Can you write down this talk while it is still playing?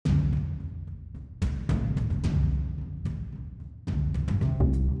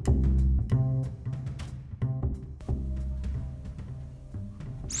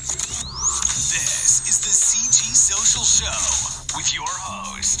Show with your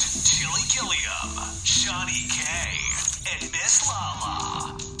host, Chili Gilliam, Shani K, and Miss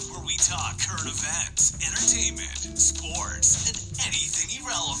Lala, where we talk current events, entertainment, sports, and anything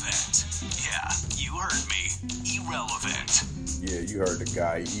irrelevant. Yeah, you heard me. Irrelevant. Yeah, you heard the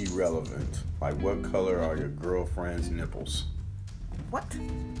guy, irrelevant. Like, what color are your girlfriend's nipples? What? I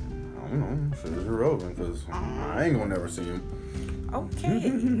don't know. Shit is irrelevant because I ain't gonna never see him.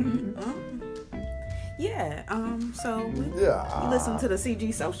 Okay. Yeah, so we listen to the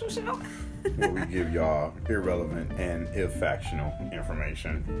CG Social Show. Where we give y'all irrelevant and factional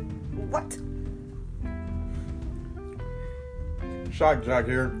information. What? Shock Jock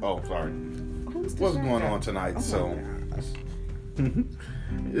here. Oh, sorry. Who's the What's Shock going Jock? on tonight? Oh So,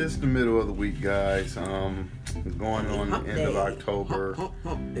 it's the middle of the week, guys. Going on the end of October.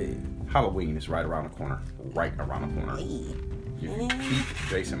 Hump day. Halloween is right around the corner. Right around the corner. Hey. If you peep,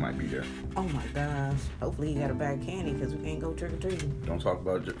 Jason might be there. Oh my gosh. Hopefully he got a bag of candy because we can't go trick or treating. Don't talk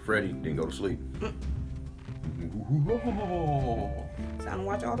about Freddy, then go to sleep. Time to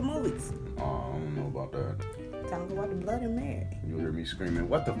watch all the movies. I don't know about that. Time to go watch the Blood and Mary. You'll hear me screaming,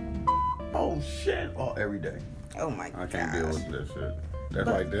 what the oh shit, every day. Oh my gosh. I can't deal with that shit.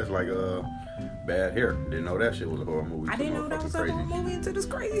 That's like bad hair. Didn't know that shit was a horror movie. I didn't know that was a horror movie until this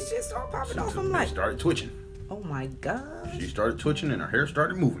crazy shit started popping off. I'm like, started twitching. oh my gosh. She started twitching and her hair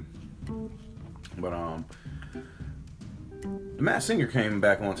started moving. But the Masked Singer came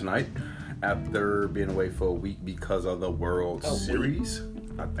back on tonight after being away for a week because of the World Series.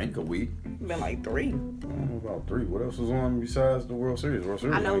 I think a week. Been like 3. I don't know about 3. What else was on besides the World Series? World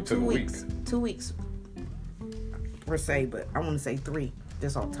Series I know only took 2 a weeks. 2 weeks per se, but I want to say 3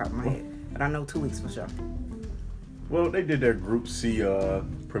 just off the top of my head. But I know 2 weeks for sure. Well, they did their Group C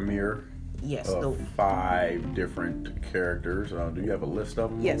premiere. Yes. Of 5 different characters. Do you have a list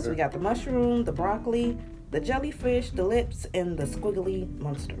of them? Yes, we got the mushroom, the broccoli, the jellyfish, the lips, and the squiggly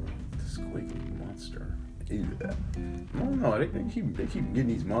monster. The squiggly monster. Ew. I don't know. They keep getting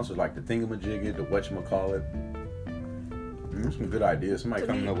these monsters like the thingamajigger, the whatchamacallit. There's some good ideas. Somebody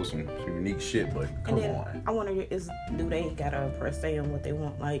coming up with some unique shit, but come on. I wonder do they got a per se on what they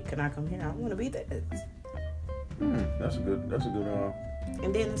want? Like, can I come here? I want to be this. That's a good.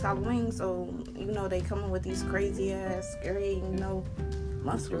 And then it's Halloween, so they coming with these crazy ass, scary,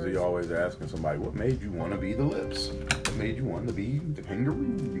 monsters. Because he always asking somebody, what made you want to be the lips? What made you want to be the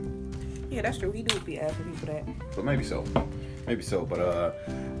kangaroo? Yeah, that's true. He do be asking people that. But maybe so. But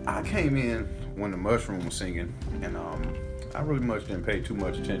I came in when the mushroom was singing, and I really much didn't pay too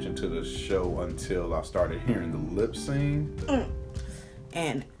much attention to the show until I started hearing the lips sing.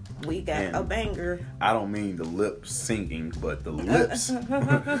 And we got a banger. I don't mean the lip singing, but the lips.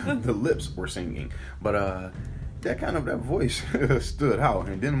 The lips were singing. But that voice stood out,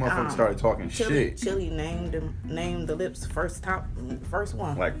 and then the motherfucker started talking shit. Chili named the lips first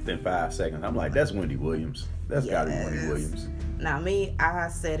one. Like within 5 seconds, I'm like, that's Wendy Williams. That's gotta be Wendy Williams. Now me, I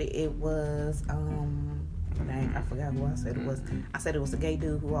said it was dang, I forgot who I said it was. I said it was a gay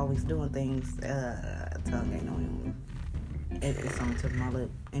dude who always doing things. Tongue ain't on him. It's on the tip of my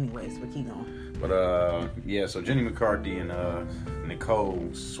lip. Anyways, but keep going. But yeah, so Jenny McCarthy and Nicole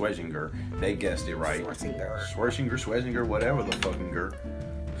Scherzinger, they guessed it right. Scherzinger, whatever the fucking girl.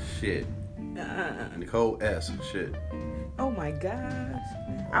 Shit. Nicole S. Shit. Oh my gosh.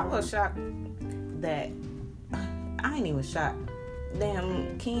 I was shocked that I ain't even shocked.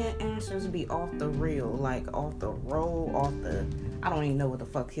 Damn, Ken answers be off the reel, like off the roll, I don't even know what the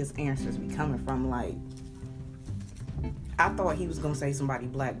fuck his answers be coming from. Like, I thought he was gonna say somebody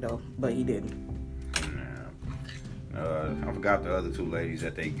black though, but he didn't. I forgot the other 2 ladies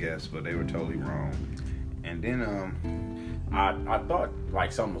that they guessed, but they were totally wrong. And then I thought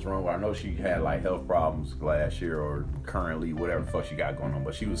like something was wrong. I know she had like health problems last year or currently, whatever the fuck she got going on,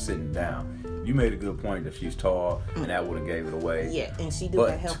 but she was sitting down. You made a good point that she's tall, and that would have gave it away. Yeah, and she do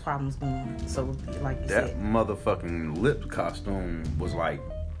have health problems going on. So, like you said, that motherfucking lip costume was like,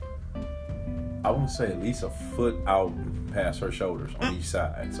 I want to say at least a foot out past her shoulders on each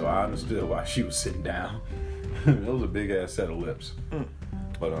side. So I understood why she was sitting down. It was a big ass set of lips.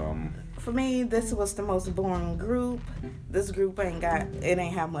 But for me, this was the most boring group. This group ain't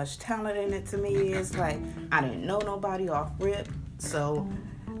have much talent in it to me. It's like I didn't know nobody off rip, so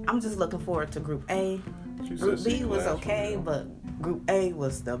I'm just looking forward to Group A. Group B was okay, but Group A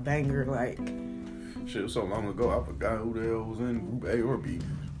was the banger. Like, shit, was so long ago, I forgot who the hell was in Group A or B.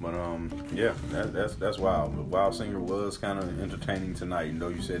 But yeah, that's wild. The Wild Singer was kind of entertaining tonight, even though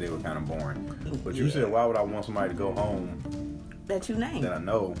you said they were kind of boring. But you said, why would I want somebody to go home that you name. That I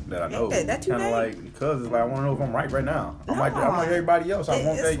know. Yeah, that you Kind of name. like, because it's like, I want to know if I'm right now. I'm like No. everybody else. I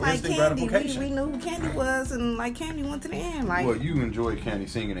want that It's like instant Candy. gratification. We knew who Candy was, and like Candy went to the end. Like, Well, you enjoyed Candy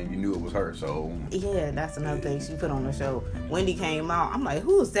singing and you knew it was her, so. yeah, that's another thing she put on the show. Wendy came out. I'm like,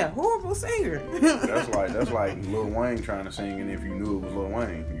 who is that horrible singer? That's like Lil Wayne trying to sing, and if you knew it was Lil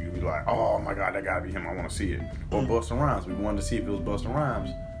Wayne, you'd be like, oh my God, that gotta be him. I want to see it. Or Busta Rhymes. We wanted to see if it was Busta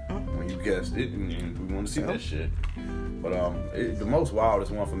Rhymes. When you guessed it, and we wanted to see that shit. But the most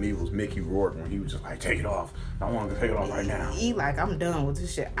wildest one for me was Mickey Rourke when he was just like, take it off. I want to take it off right now. He like, I'm done with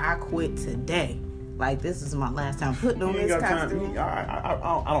this shit. I quit today. Like, this is my last time putting on this costume.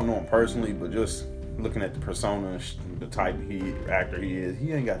 I don't know him personally, but just looking at the persona, the type actor he is,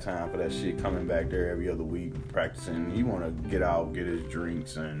 he ain't got time for that shit. Coming back there every other week practicing, he want to get out, get his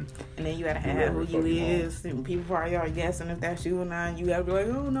drinks, and then you gotta have who you is, and people probably are guessing if that's you or not. You have to be like,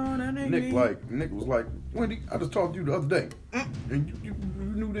 oh no, that ain't me. Nick was like, Wendy, I just talked to you the other day, and you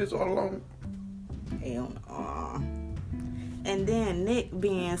knew this all along. Hell no. And then Nick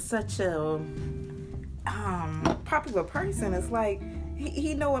being such a popular person, it's like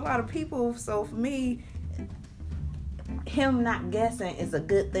he know a lot of people, so for me, him not guessing is a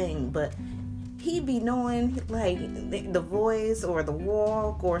good thing, but he be knowing like the voice or the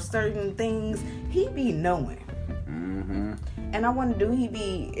walk or certain things, he be knowing. Mm-hmm. And I wonder,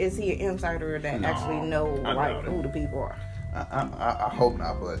 is he an insider that actually know like who the people are? I hope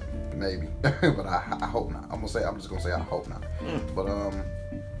not, but maybe. But I hope not. I'm just gonna say I hope not. But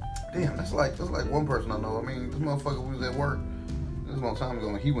damn, that's like one person I know. I mean, this motherfucker was at work. This was a long time ago,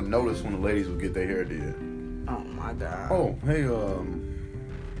 and he would notice when the ladies would get their hair did. Oh my God. Oh, hey,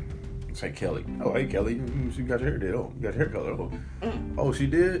 say Kelly. Oh, hey Kelly, she got your hair did. Oh, you got your hair color. Oh, oh, she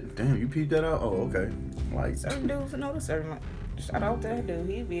did. Damn, you peeped that out. Oh, okay. Like certain dudes know the certain. Shout out to that dude.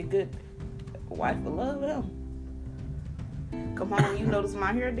 He'd be a good wife of love him. Come on, you notice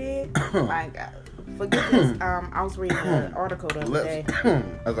my hair did? Like, forget this. I was reading an article the other day.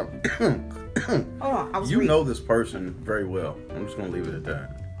 Hold on, you know this person very well. I'm just gonna leave it at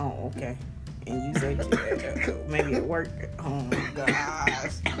that. Oh, okay. And you said maybe at work. Oh my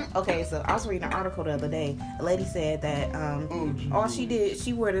gosh. Okay, so I was reading an article the other day. A lady said that all she did,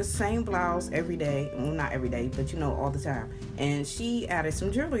 she wore the same blouse every day. Well, not every day, but all the time. And she added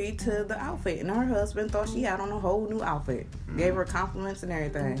some jewelry to the outfit, and her husband thought she had on a whole new outfit. Gave her compliments and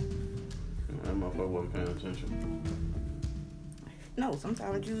everything. That motherfucker wasn't paying attention. No,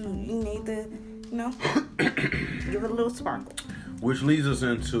 sometimes you need to, give it a little sparkle. Which leads us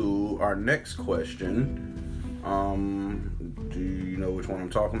into our next question. Do you know which one I'm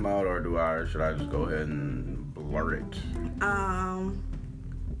talking about, or should I just go ahead and blurt it?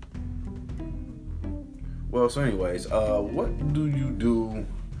 Well, so anyways, what do you do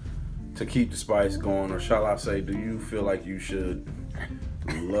to keep the spice going, or shall I say, do you feel like you should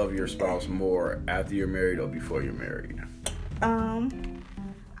love your spouse more after you're married or before you're married?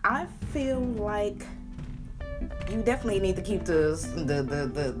 I feel like you definitely need to keep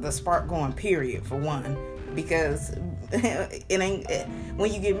the spark going, period, for one, because it ain't,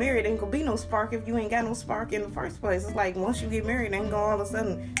 when you get married, ain't gonna be no spark if you ain't got no spark in the first place. It's like once you get married, ain't gonna all of a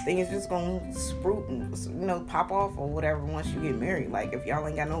sudden things just gonna sprout and pop off or whatever once you get married. Like if y'all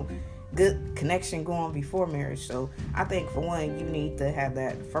ain't got no good connection going before marriage. So I think for one, you need to have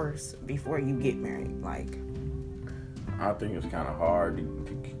that first before you get married. Like, I think it's kind of hard.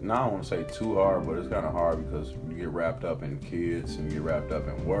 Now I don't want to say too hard, but it's kind of hard because you get wrapped up in kids and you get wrapped up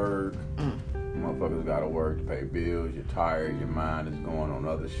in work. Motherfuckers got to work to pay bills. You're tired. Your mind is going on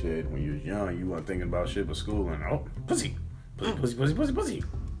other shit. When you was young, you weren't thinking about shit but school and pussy.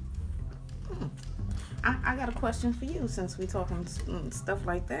 I got a question for you since we talking stuff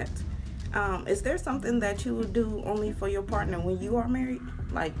like that. Is there something that you would do only for your partner when you are married?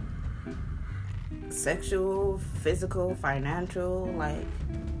 Like sexual, physical, financial, like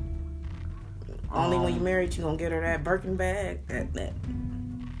only when you're married you gonna get her that Birkin bag, that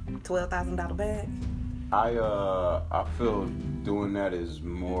 $12,000 bag? I feel doing that is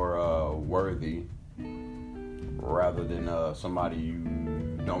more worthy rather than somebody you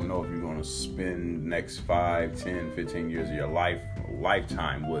don't know if you're gonna spend next 5, 10, 15 years of your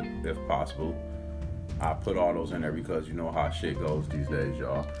lifetime with, if possible. I put all those in there because you know how shit goes these days,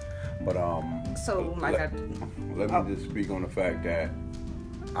 y'all. But let me just speak on the fact that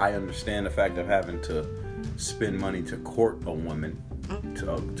I understand the fact of having to spend money to court a woman,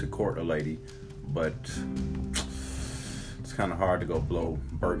 to court a lady, but it's kind of hard to go blow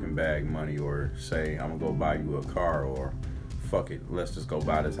Birkin bag money or say I'm gonna go buy you a car, or fuck it, let's just go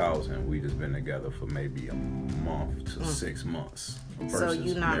buy this house and we just been together for maybe a month to 6 months versus so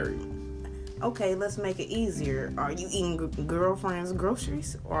you're not married. Okay, let's make it easier. Are you eating girlfriend's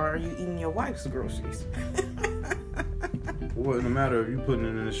groceries or are you eating your wife's groceries? Well, no matter if you putting it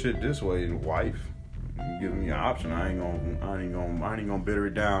in the shit this way, wife, you giving me an option. I ain't gonna bitter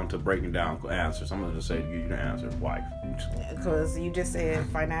it down to breaking down answers. I'm gonna just say to give you the answer, wife. Because you just said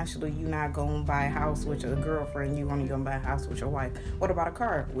financially you're not gonna buy a house with your girlfriend. You only gonna buy a house with your wife. What about a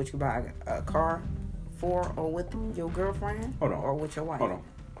car? Would you buy a car for or with your girlfriend? Hold on. Or with your wife? Hold on.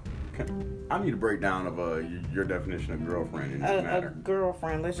 I need a breakdown of your definition of girlfriend in this matter. A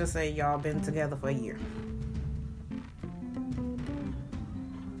girlfriend. Let's just say y'all been together for a year.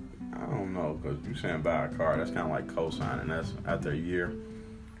 I don't know, because you saying buy a car, that's kind of like co-signing. That's after a year.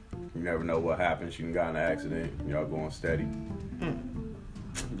 You never know what happens. You can got in an accident. Y'all going steady.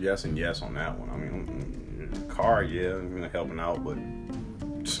 Yes and yes on that one. I mean, car, yeah, helping out, but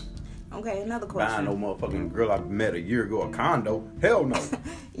okay, another question. buying no motherfucking girl I met a year ago, a condo, hell no.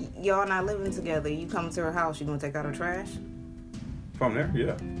 Y'all not living together. You come to her house, you gonna take out her trash? From there,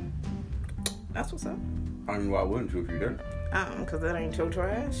 yeah. That's what's up. I mean, why wouldn't you if you're there? Because that ain't your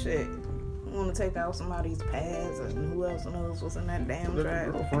trash. Shit. You want to take out somebody's pads and who else knows what's in that damn That's trash?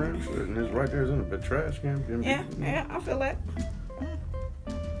 your girlfriend, shit, and it's right there, it's in the trash can. Yeah, I feel that.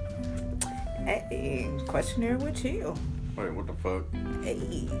 Hey, questionnaire with chill. Wait, what the fuck?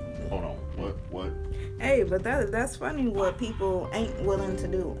 Hey. Hold on, what? Hey, but that's funny what people ain't willing to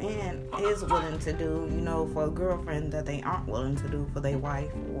do and is willing to do, for a girlfriend that they aren't willing to do for their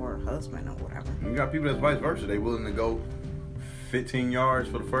wife or husband or whatever. You got people that's vice versa. They willing to go 15 yards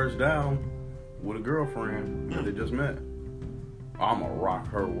for the first down with a girlfriend that they just met. I'm gonna rock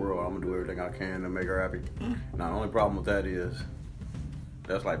her world. I'm gonna do everything I can to make her happy. Now, the only problem with that is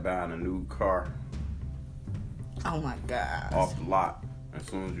that's like buying a new car Oh my God. off the lot. As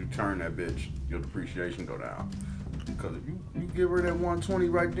soon as you turn that bitch, your depreciation go down. Because if you give her that 120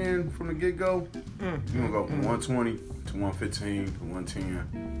 right then from the get-go, you're gonna go from 120 to 115 to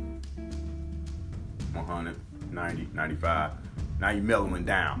 110, 100, 90, 95. Now you mellowing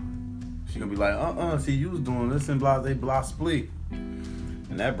down. She gonna be like, see, you was doing this and blase blah split.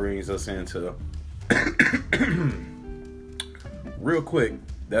 And that brings us into real quick,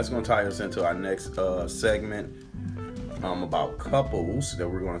 that's gonna tie us into our next segment about couples that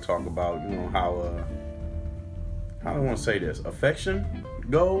we're gonna talk about, how I want to say this, affection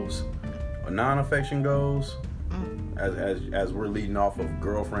goes or non-affection goes, as we're leading off of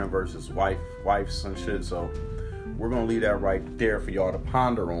girlfriend versus wives and shit. So we're gonna leave that right there for y'all to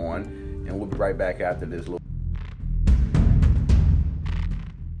ponder on, and we'll be right back after this little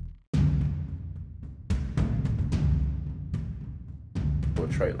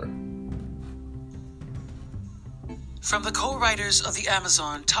trailer. From the co-writers of the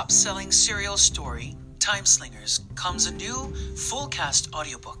Amazon top-selling serial story Time Slingers comes a new full-cast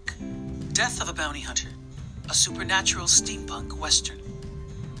audiobook, Death of a Bounty Hunter, a supernatural steampunk western.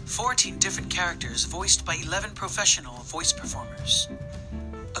 14 different characters voiced by 11 professional voice performers.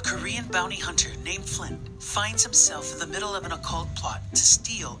 A Korean bounty hunter named Flint finds himself in the middle of an occult plot to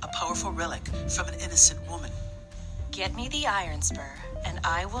steal a powerful relic from an innocent woman. Get me the Iron Spur, and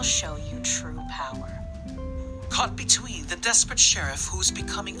I will show you true power. Caught between the desperate sheriff who's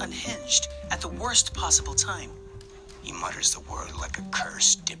becoming unhinged at the worst possible time. He mutters the word like a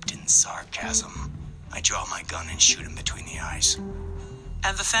curse dipped in sarcasm. I draw my gun and shoot him between the eyes.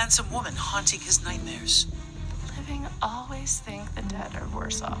 And the phantom woman haunting his nightmares. Living always think the dead are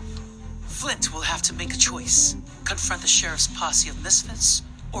worse off. Flint will have to make a choice. Confront the sheriff's posse of misfits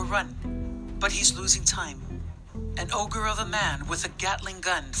or run. But he's losing time. An ogre of a man with a Gatling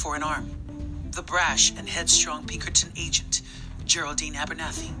gun for an arm. The brash and headstrong Pinkerton agent, Geraldine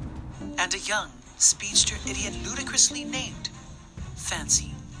Abernathy. And a young, speedster idiot ludicrously named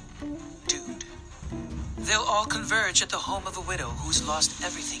Fancy Dude. They'll all converge at the home of a widow who's lost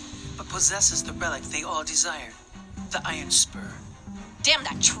everything but possesses the relic they all desire, the Iron Spur. Damn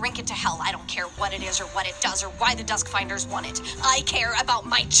that trinket to hell. I don't care what it is or what it does or why the Duskfinders want it. I care about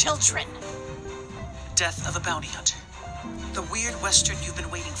my children. Death of a Bounty Hunter. The weird western you've been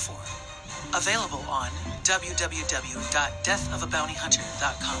waiting for. Available on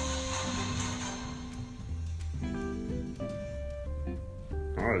www.deathofabountyhunter.com.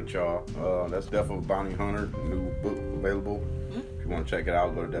 Alright, y'all. That's Death of a Bounty Hunter, new book available. If you want to check it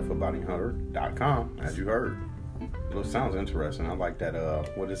out, go to deathofabountyhunter.com, as you heard. It sounds interesting. I like that,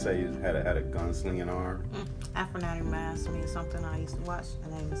 what did it say? It had a gunslinging arm. Aphrodite Mask means something I used to watch.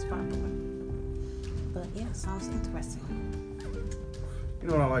 The name is popular. But yeah, sounds interesting. You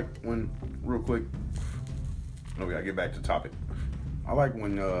know what I like when, real quick, okay, I get back to the topic. I like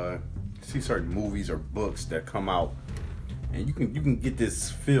when see certain movies or books that come out, and you can get this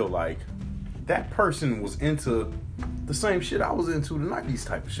feel like that person was into the same shit I was into, the 90s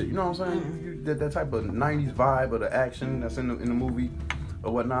type of shit. You know what I'm saying? That type of 90s vibe of the action that's in the movie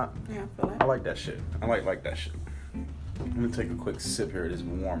or whatnot. Yeah, I feel like. I like that shit. I like that shit. Let me take a quick sip here of this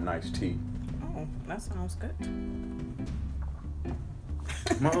warm, nice tea. Oh, that sounds good.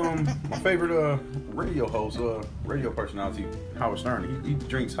 My favorite radio host, radio personality, Howard Stern. He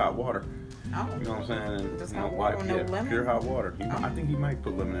drinks hot water. Oh. You know what I'm saying? And Just my hot water, wife, no lemon? pure hot water. I think he might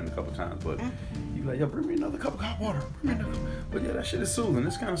put lemon in a couple times, but he's like, yo, bring me another cup of hot water. Bring me another. But yeah, that shit is soothing.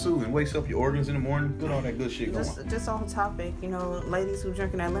 It's kind of soothing. Wakes up your organs in the morning. Put all that good shit going. Just on topic, you know, ladies who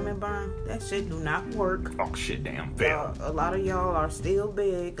drinking that lemon burn, that shit do not work. Oh shit, damn, fail. A lot of y'all are still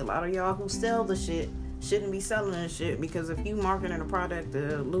big. A lot of y'all who sell the shit shouldn't be selling the shit, because if you marketing a product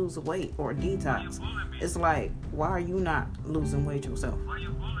to lose weight or detox, it's like, why are you not losing weight yourself?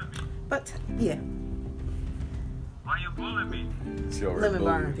 But yeah, Why you bullying me? lemon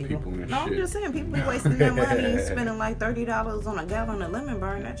burn people. and No, shit. I'm just saying, people be wasting their money spending like $30 on a gallon of lemon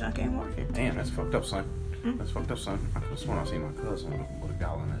burn. That junk ain't working. Damn, that's fucked up, son. That's fucked up, son. I could have sworn I seen my cousin with a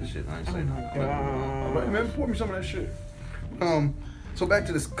gallon of that shit. I ain't saying nothing. Man, pour me some of that shit. So back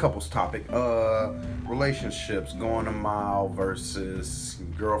to this couples topic. Relationships, going a mile versus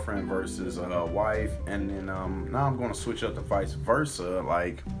girlfriend versus wife, and then now I'm going to switch up to vice versa.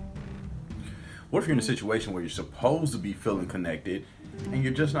 Like, what if you're in a situation where you're supposed to be feeling connected and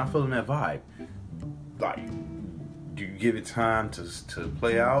you're just not feeling that vibe? Like, do you give it time to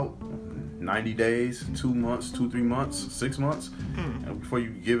play out? 90 days, 2 months, 2-3 months, 6 months, and before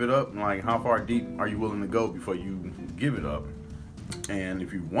you give it up? Like, how far deep are you willing to go before you give it up? And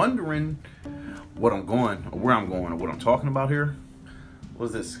if you're wondering what I'm going, or where I'm going, or what I'm talking about here,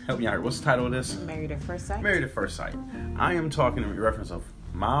 what's this? Help me out here. What's the title of this? Married at First Sight. Married at First Sight. I am talking in reference of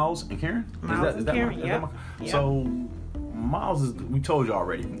Miles and Karen. Miles and Karen, yeah. So Miles is, we told you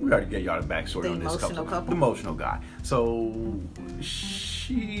already. We already gave y'all the backstory on this couple. The emotional guy. So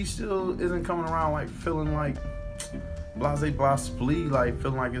she still isn't coming around like feeling like blase splee, like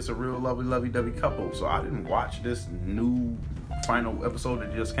feeling like it's a real lovey-dovey couple. So I didn't watch this new final episode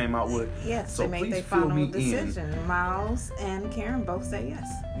that just came out with. Yes, so they made their final decision. Miles and Karen both said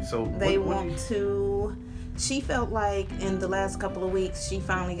yes. So they want to. She felt like in the last couple of weeks she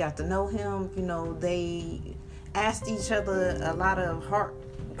finally got to know him. You know, they asked each other a lot of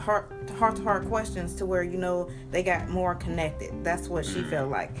heart-to-heart questions to where, you know, they got more connected. That's what she felt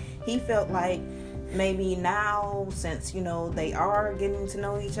like. He felt like maybe now, since, you know, they are getting to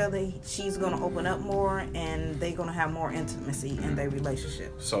know each other, she's going to open up more and they're going to have more intimacy in their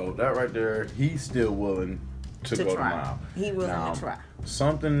relationship. So that right there, he's still willing to go try. the mile. He willing to try.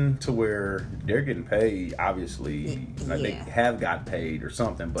 Something to where they're getting paid, obviously, like they have got paid or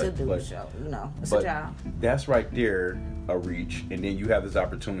something, but to do a show, you know, it's a job. That's right there a reach, and then you have this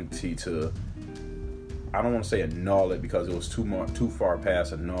opportunity to, I don't want to say annul it because it was too far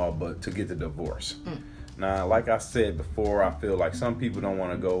past annul, but to get the divorce. Now, like I said before, I feel like some people don't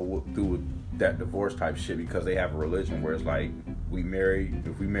want to go through with that divorce type shit because they have a religion where it's like, if we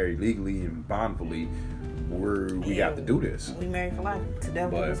marry legally and bondfully, we got to do this. We married for life, to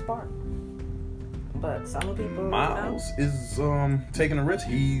death do us part. But some people, Miles is taking a risk.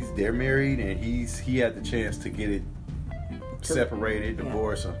 They're married, and he had the chance to get it separated,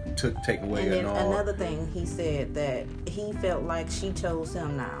 divorced, or take away. And then another thing, he said that he felt like she chose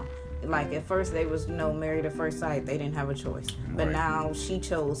him now. Like at first they was, you know, married at first sight, they didn't have a choice. But now she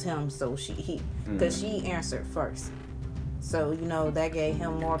chose him, so because she answered first. So, you know, that gave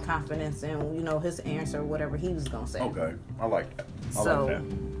him more confidence in, you know, his answer, whatever he was gonna say. Okay, I like that.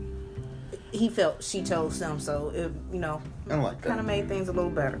 He felt she chose him, so it, you know, kind of made things a little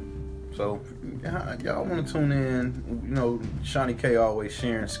better. So, y'all want to tune in? You know, Shani K always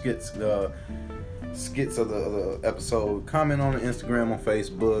sharing skits of the episode. Comment on the Instagram, on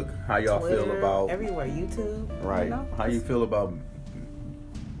Facebook. How y'all Twitter, feel about everywhere, YouTube. Right. You know? How you feel about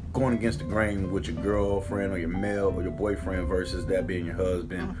going against the grain with your girlfriend or your male or your boyfriend versus that being your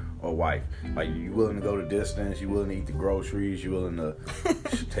husband or wife? Like, you willing to go the distance? You willing to eat the groceries? You willing to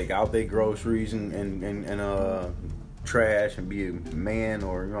take out their groceries and trash and be a man,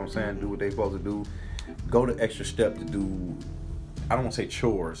 or, you know what I'm saying, do what they supposed to do? Go the extra step to do, I don't want to say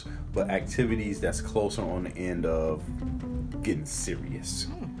chores, but activities that's closer on the end of getting serious.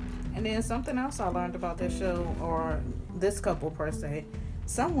 And then something else I learned about this show, or this couple per se,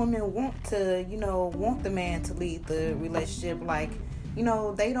 some women want the man to lead the relationship. Like, you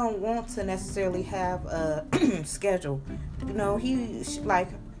know, they don't want to necessarily have a schedule. You know, like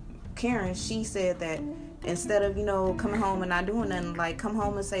Karen, she said that instead of, you know, coming home and not doing nothing, like come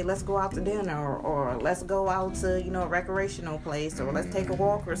home and say, let's go out to dinner, or let's go out to, you know, a recreational place, or let's take a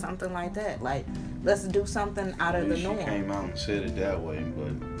walk or something like that. Like, let's do something out of the norm. She came out and said it that way,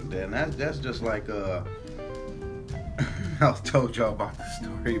 but then that's just like I told y'all about the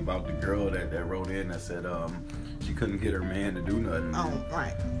story about the girl that wrote in that said she couldn't get her man to do nothing. Oh,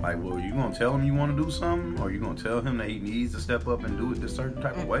 right. Like, well, you gonna tell him you want to do something, or you gonna tell him that he needs to step up and do it this certain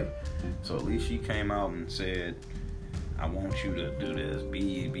type of way? So at least she came out and said, I want you to do this,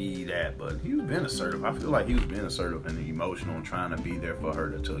 be that. But he was being assertive. I feel like he was being assertive and emotional and trying to be there for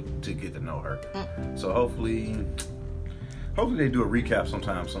her to get to know her. So hopefully they do a recap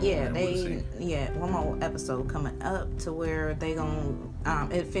sometime soon. Yeah, one more episode coming up to where they gonna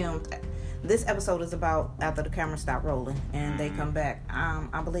it filmed. This episode is about after the camera stopped rolling and they come back.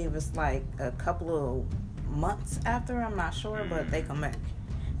 I believe it's like a couple of months after. I'm not sure, but they come back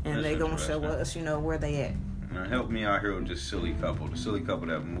and they gonna show us, you know, where they at. Now help me out here with this silly couple. The silly couple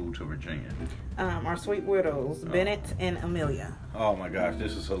that moved to Virginia. Our sweet widows, Bennett and Amelia. Oh my gosh,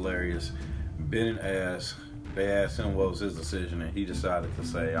 this is hilarious. Bennett they asked him what was his decision, and he decided to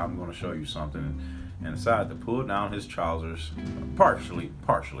say, I'm going to show you something, and decided to pull down his trousers, partially,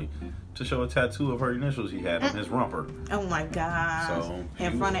 to show a tattoo of her initials he had on his rumper. Oh my gosh. So,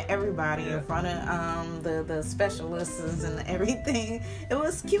 in front of everybody, in front of the specialists and everything. It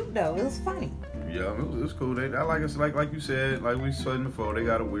was cute though. It was funny. Yeah, it was cool. I like us, like you said, like we said before, they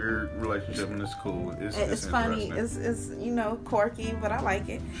got a weird relationship and it's cool. It's funny. It's you know, quirky, but I like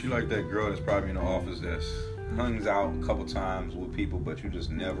it. She like that girl that's probably in the office that's hangs out a couple times with people, but you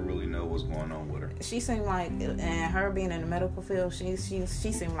just never really know what's going on with her. She seemed like, and her being in the medical field, she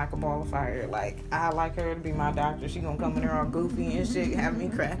seemed like a ball of fire. Like, I like her to be my doctor. She gonna come in there all goofy and shit, have me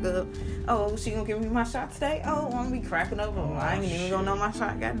crack up. Oh, she gonna give me my shot today? Oh, I'm gonna be cracking up. I ain't even gonna know my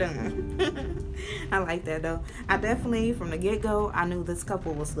shot got done. I like that though. I definitely, from the get-go, I knew this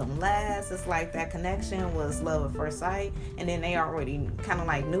couple was gonna last. It's like that connection was love at first sight, and then they already kind of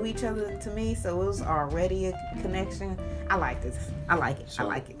like knew each other to me, so it was already a connection. I like this. I like it. So, I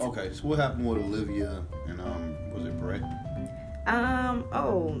like it. Okay, so what happened with Olivia and was it Brett?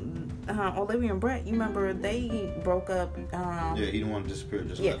 Olivia and Brett, you remember they broke up. Yeah, he didn't want to disappear,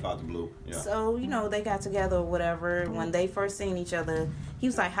 just left out the blue. Yeah. So, you know, they got together or whatever. When they first seen each other, he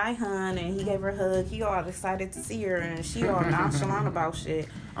was like, hi, hun, and he gave her a hug. He all excited to see her, and she all nonchalant about shit.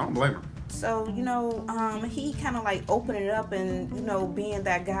 I don't blame her. So, you know, he kind of like opened it up and, you know, being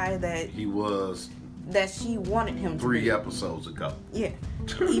that guy that he was, that she wanted him to be. 3 episodes ago. Yeah.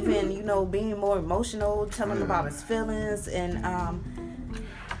 Even, you know, being more emotional, telling about his feelings, and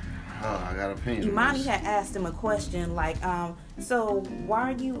I got an opinion. Imani had asked him a question like, so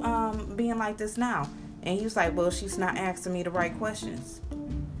why are you being like this now? And he was like, well, she's not asking me the right questions.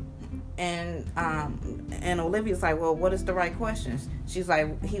 And Olivia's like, well, what is the right questions? He was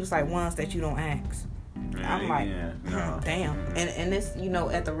like, ones that you don't ask. I'm like, damn. And this, you know,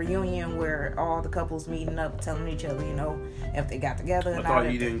 at the reunion where all the couples meeting up, telling each other, you know, if they got together. I thought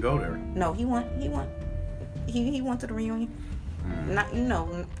he didn't go there. No, he went to the reunion. Not, you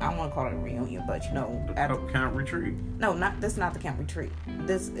know, I don't want to call it a reunion, but you know, the camp retreat. No, this is not the camp retreat.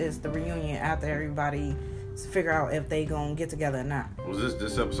 This is the reunion after everybody figure out if they gonna get together or not. Was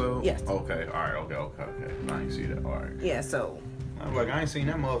this episode? Yes. Okay. All right. Okay. I ain't see that. All right. Yeah. So. I'm like, I ain't seen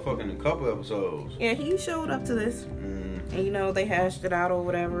that motherfucker in a couple episodes. Yeah, he showed up to this, and you know they hashed it out or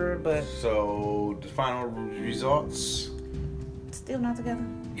whatever. But so the final results. Still not together.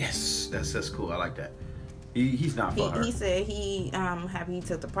 Yes, that's cool. I like that. He's not for her. He said he happy he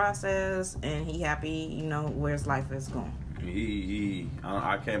took the process and he happy, you know, where his life is going.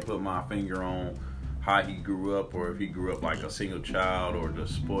 I can't put my finger on how he grew up or if he grew up like a single child or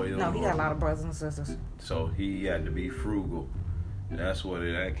just spoiled. No, he got a lot of brothers and sisters. So he had to be frugal. That's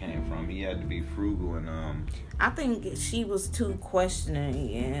where that came from. He had to be frugal and I think she was too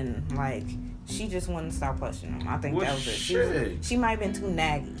questioning and like she just wouldn't stop questioning him. I think that was it. She might have been too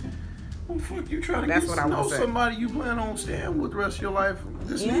naggy. Well, fuck, you trying to get to know somebody you plan on staying with the rest of your life.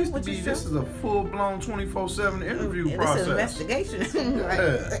 This needs to be, this is a full-blown 24/7 interview process. It's an investigation. Like,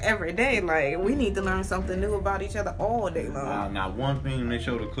 every day. Like, we need to learn something new about each other all day long. Now, one thing, they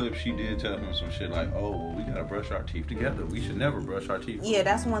showed a clip, she did tell him some shit like, oh, well, we gotta brush our teeth together. We should never brush our teeth. Yeah,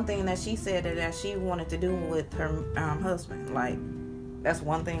 that's one thing that she said that she wanted to do with her husband. Like, that's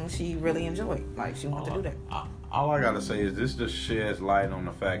one thing she really enjoyed. Like, she wanted to do that. All I gotta say is this just sheds light on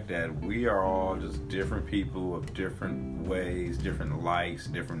the fact that we are all just different people of different ways, different likes,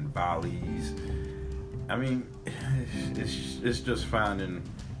 different volleys. I mean, it's just finding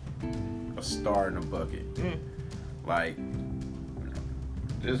a star in a bucket. Like,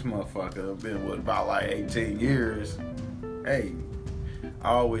 This motherfucker been with about like 18 years. Hey,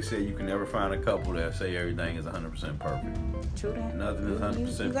 I always say you can never find a couple that say everything is 100% perfect. True that. Nothing is 100%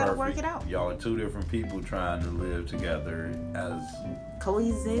 perfect. You gotta work it out. Y'all are two different people trying to live together as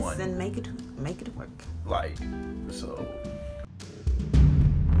coexist one. And make it work. Like, so.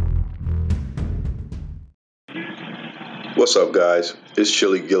 What's up, guys? It's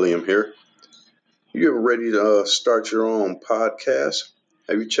Chili Gilliam here. You ever ready to start your own podcast?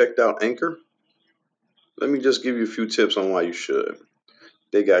 Have you checked out Anchor? Let me just give you a few tips on why you should.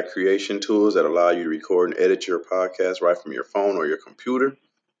 They got creation tools that allow you to record and edit your podcast right from your phone or your computer.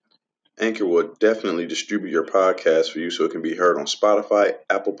 Anchor will definitely distribute your podcast for you so it can be heard on Spotify,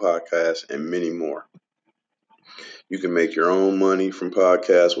 Apple Podcasts, and many more. You can make your own money from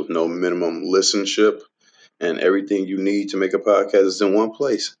podcasts with no minimum listenership, and everything you need to make a podcast is in one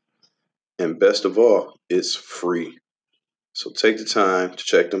place. And best of all, it's free. So take the time to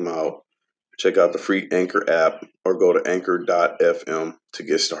check them out. Check out the free Anchor app or go to anchor.fm to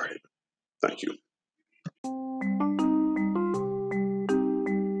get started. Thank you.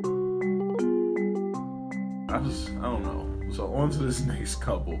 I don't know. So on to this next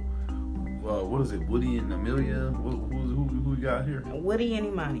couple. What is it? Woody and Amelia? Who we got here? Woody and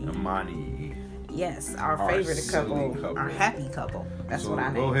Imani. Imani. Yes, our favorite couple, our happy couple. That's what I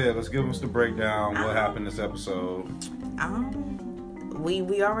named. Go ahead, let's give us the breakdown. What happened this episode?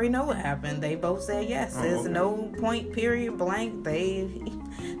 We already know what happened. They both said yes. There's no point, period, blank.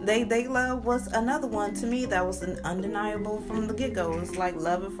 They love was another one to me that was undeniable from the get-go. It's like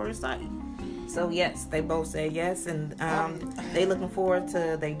love at first sight. So yes, they both said yes, and they looking forward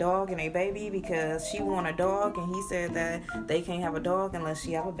to their dog and their baby because she want a dog, and he said that they can't have a dog unless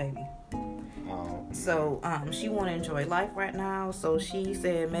she have a baby. So she want to enjoy life right now. So she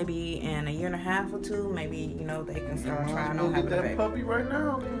said maybe in a year and a half or two, maybe they can start trying on having a baby. Puppy right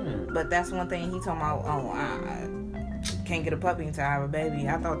now, man. But that's one thing he talking about. I can't get a puppy until I have a baby.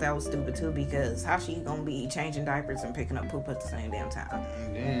 I thought that was stupid too because how she gonna be changing diapers and picking up poop at the same damn time?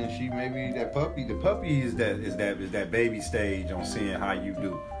 And then she maybe that puppy. The puppy is that baby stage on seeing how you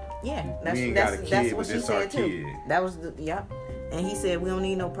do. Yeah, that's what she said too. That was yep. And he said we don't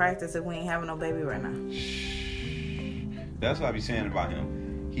need no practice if we ain't having no baby right now. That's what I be saying about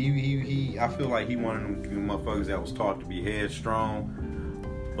him. He I feel like he one of them motherfuckers that was taught to be headstrong,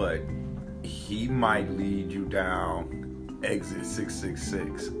 but he might lead you down exit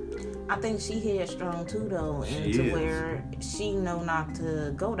 666. I think she headstrong too though, where she know not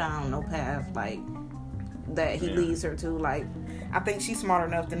to go down no path like that he leads her to. Like I think she's smart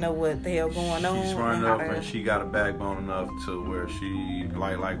enough to know what the hell going on. She's smart enough, and she got a backbone enough to where she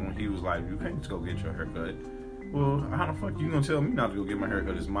like when he was like, "You can't just go get your haircut." Well, how the fuck you gonna tell me not to go get my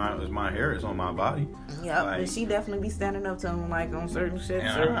haircut? It's my hair. It's on my body. Yep, but she definitely be standing up to him like on certain shit,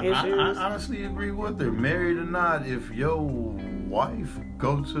 certain I issues. I honestly agree with her. Married or not, if your wife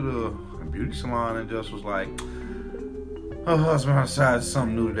go to the beauty salon and just was like, "Her husband decided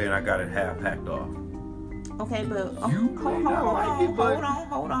something new today, and I got it half hacked off." Okay, but hold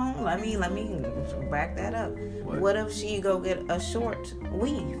on. Let me back that up. What if she go get a short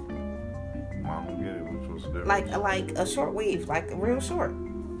weave? Mom will get it. What's the difference? Like a short weave, like real short,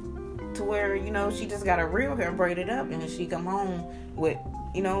 to where she just got her real hair braided up, and she come home with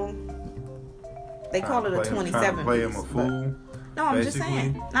they call it a 27. Play him a fool. No, I'm just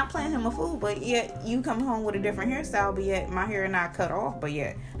saying, not playing him a fool, but yet you come home with a different hairstyle, but yet my hair not cut off, but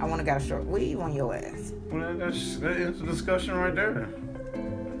yet I want to got a short weave on your ass. Well, that's a discussion right there.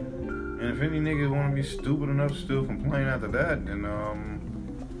 And if any nigga want to be stupid enough to still complain after that, then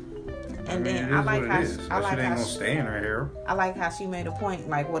then I like how that shit ain't gonna stay in her hair. I like how she made a point.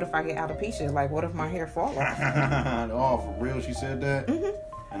 Like, what if I get alopecia? Like, what if my hair fall off? Oh, for real? She said that. Mm-hmm.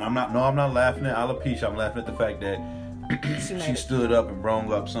 And I'm not laughing at alopecia. I'm laughing at the fact that she stood up and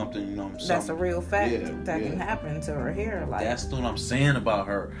brung up something, that's a real fact that can happen to her hair. Like that's what I'm saying about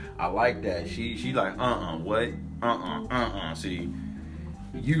her. I like that. She like what? See,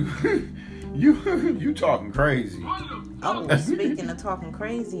 you talking crazy. Oh, speaking of talking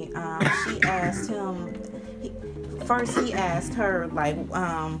crazy, she asked him. He asked her like,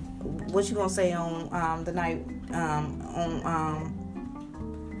 what you gonna say on the night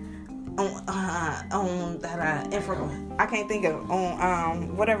on that I can't think of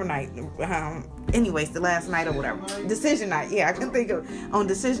on whatever night. Anyways, the last night or whatever, decision night. Yeah, I can think of on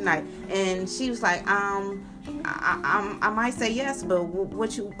decision night. And she was like, I might say yes, but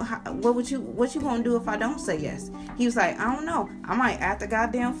what you gonna do if I don't say yes? He was like, I don't know. I might act a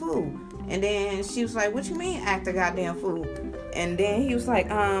goddamn fool. And then she was like, what you mean act a goddamn fool? And then he was like,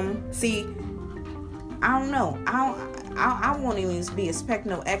 see, I don't know. I won't even be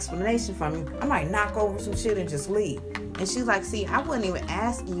expecting no explanation from you. I might knock over some shit and just leave. And she's like, see, I wouldn't even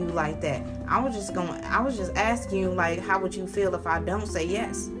ask you like that. I was just asking you, like, how would you feel if I don't say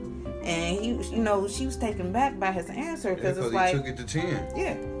yes? And he, she was taken back by his answer because it's like, he took it to 10.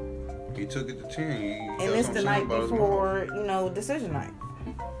 Yeah. He took it to 10. And it's the night before, decision night.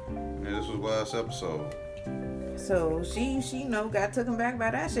 And this was last episode. So she got taken back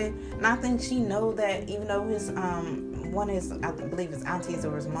by that shit. And I think she know that even though his one of his, I believe his aunties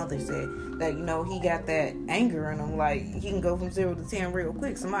or his mother said that, he got that anger in him, like he can go from 0 to 10 real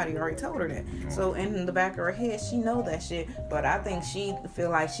quick. Somebody already told her that. So in the back of her head, she know that shit, but I think she feel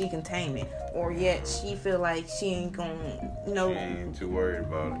like she can tame it, or yet she feel like she ain't gonna, she ain't too worried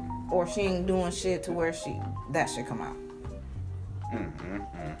about it, or she ain't doing shit to where that shit come out.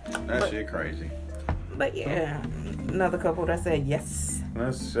 Shit crazy. But yeah, another couple that said yes.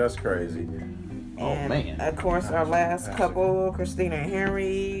 That's crazy. And man! Of course, our last couple, Christina and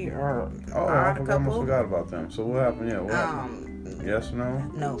Henry, are I almost forgot about them. So what happened? Yeah, what happened? Yes or no?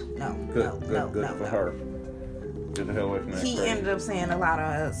 No. Good for her. Get the hell away from that. He ended up saying a lot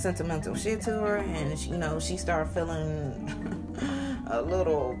of sentimental shit to her, and she started feeling a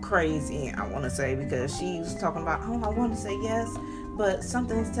little crazy, I want to say, because she was talking about, I want to say yes, but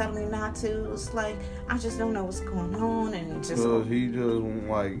something's telling me not to. It's like, I just don't know what's going on, and just... Because he just,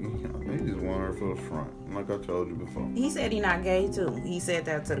 he just want her for the front, like I told you before. He said he not gay, too. He said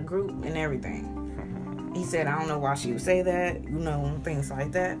that to the group and everything. He said, I don't know why she would say that, things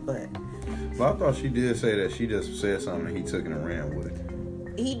like that, but... Well, I thought she did say that she just said something and he took it and ran with it.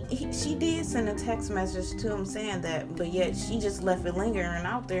 She did send a text message to him saying that, but yet she just left it lingering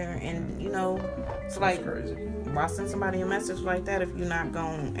out there, and it's like, crazy. Why send somebody a message like that if you're not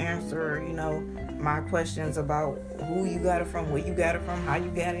gonna answer my questions about who you got it from, where you got it from, how you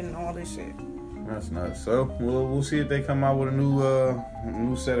got it, and all this shit. That's nuts. So we'll see if they come out with a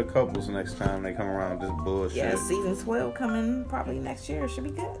new set of couples next time they come around with this bullshit. Yeah, season 12 coming probably next year. Should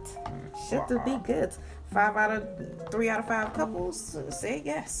be good. Should be good. 3 out of 5 couples say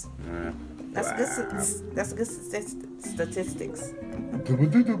yes. Yeah. That's good statistics.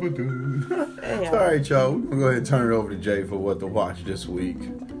 All right, y'all. We're gonna go ahead and turn it over to Jay for what to watch this week.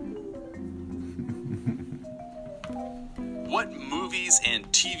 What movies and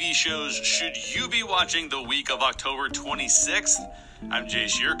TV shows should you be watching the week of October 26th? I'm Jay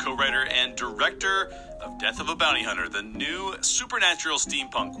Shear, co-writer and director of Death of a Bounty Hunter, the new supernatural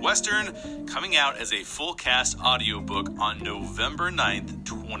steampunk western coming out as a full cast audiobook on November 9th,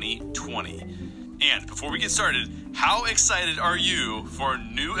 2020. And before we get started, how excited are you for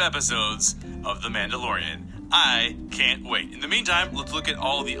new episodes of The Mandalorian? I can't wait. In the meantime, let's look at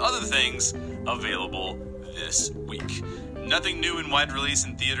all the other things available this week. Nothing new in wide release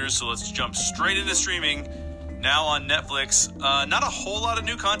in theaters, so let's jump straight into streaming. Now on Netflix, not a whole lot of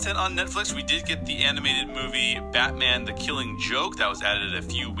new content on Netflix. We did get the animated movie Batman the Killing Joke that was added a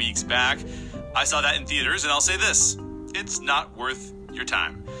few weeks back. I saw that in theaters, and I'll say this, it's not worth your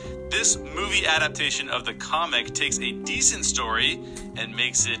time. This movie adaptation of the comic takes a decent story and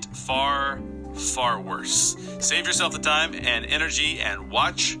makes it far, far worse. Save yourself the time and energy and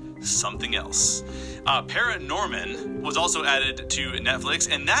watch something else. Paranorman was also added to Netflix,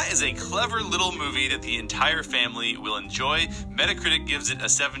 and that is a clever little movie that the entire family will enjoy. Metacritic gives it a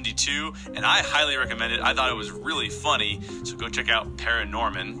 72, and I highly recommend it. I thought it was really funny, so go check out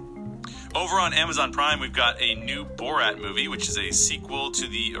Paranorman. Over on Amazon Prime, we've got a new Borat movie, which is a sequel to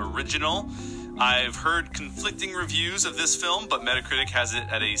the original. I've heard conflicting reviews of this film, but Metacritic has it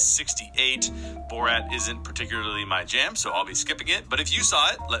at a 68. Borat isn't particularly my jam, so I'll be skipping it. But if you saw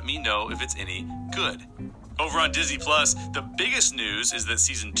it, let me know if it's any good. Over on Disney Plus, the biggest news is that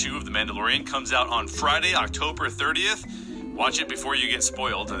season 2 of The Mandalorian comes out on Friday, October 30th. Watch it before you get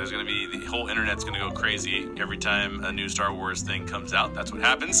spoiled. There's going to be, the whole internet's going to go crazy every time a new Star Wars thing comes out. That's what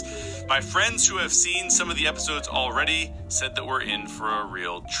happens. My friends who have seen some of the episodes already said that we're in for a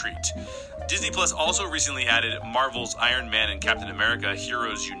real treat. Disney Plus also recently added Marvel's Iron Man and Captain America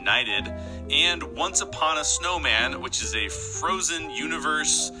Heroes United and Once Upon a Snowman, which is a Frozen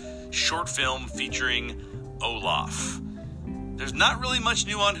universe short film featuring Olaf. There's not really much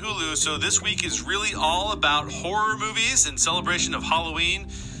new on Hulu, so this week is really all about horror movies in celebration of Halloween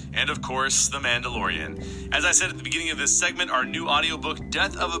and, of course, The Mandalorian. As I said at the beginning of this segment, our new audiobook,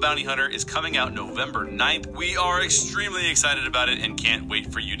 Death of a Bounty Hunter, is coming out November 9th. We are extremely excited about it and can't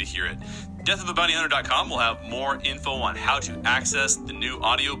wait for you to hear it. DeathOfTheBountyHunter.com will have more info on how to access the new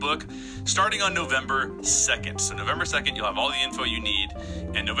audiobook starting on November 2nd. So November 2nd, you'll have all the info you need.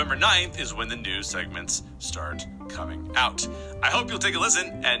 And November 9th is when the new segments start coming out. I hope you'll take a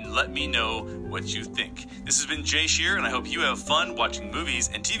listen and let me know what you think. This has been Jay Shear, and I hope you have fun watching movies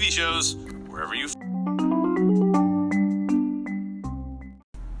and TV shows wherever you...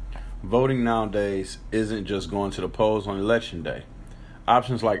 Voting nowadays isn't just going to the polls on election day.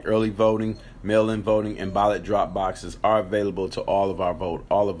 Options like early voting, mail-in voting, and ballot drop boxes are available to all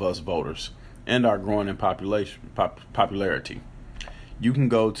of us voters, and are growing in popularity. You can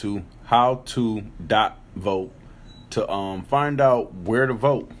go to howto.vote to find out where to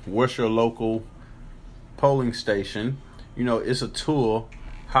vote. What's your local polling station? You know, it's a tool.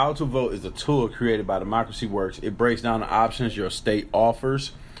 How to Vote is a tool created by Democracy Works. It breaks down the options your state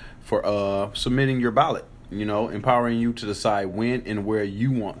offers for submitting your ballot. You know, empowering you to decide when and where you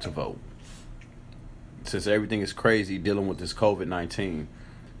want to vote. Since everything is crazy dealing with this COVID-19.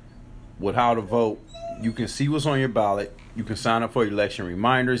 With How to Vote, you can see what's on your ballot. You can sign up for election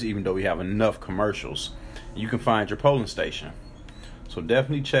reminders, even though we have enough commercials. You can find your polling station. So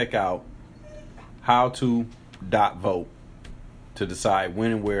definitely check out howto.vote to decide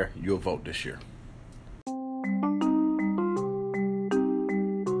when and where you'll vote this year.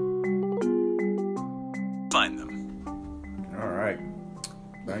 Find them. All right.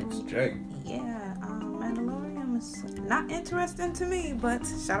 Thanks, Jay. Yeah, Mandalorian is not interesting to me, but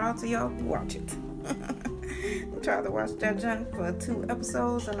shout out to y'all who watch it. I tried to watch that junk for 2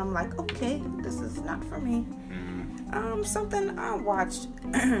 episodes, and I'm like, okay, this is not for me. Something I watched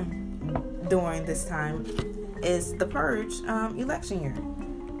during this time is The Purge election year.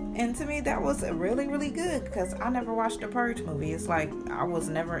 And to me, that was really, really good because I never watched the Purge movie. It's like I was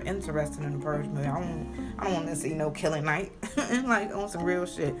never interested in the Purge movie. I don't want to see no killing night, like on some real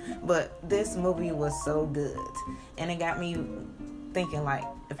shit. But this movie was so good, and it got me thinking like,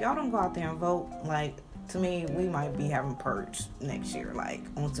 if y'all don't go out there and vote, like to me, we might be having Purge next year, like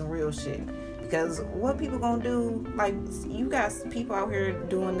on some real shit. Because what people gonna do? Like you got people out here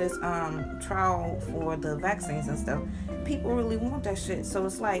doing this trial for the vaccines and stuff. People really want that shit, so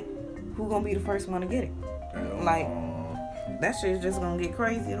it's like, who gonna be the first one to get it? Like that shit's just gonna get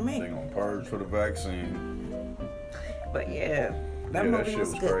crazy to me. They gonna purge for the vaccine. But yeah, that movie shit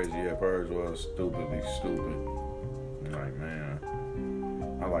was good. crazy. Yeah, Purge was stupidly stupid. Like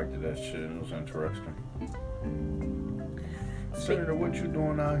man, I liked that shit. It was interesting. Senator, what you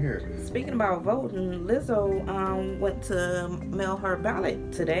doing out here? Speaking about voting, Lizzo went to mail her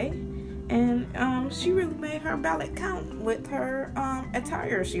ballot today, and she really made her ballot count with her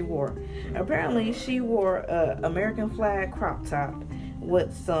attire she wore. Apparently, she wore a American flag crop top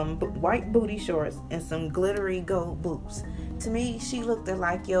with some white booty shorts and some glittery gold boots. To me, she looked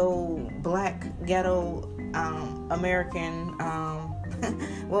like your black ghetto American.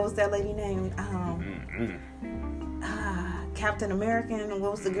 What was that lady name? Captain American.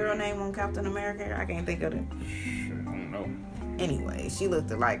 What was the girl name on Captain America? I can't think of it. Shit, I don't know. Anyway, she looked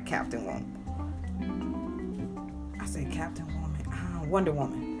like Captain Woman. I said Captain Woman. Wonder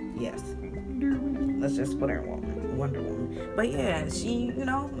Woman. Yes. Let's just put her in Wonder Woman. But yeah, she,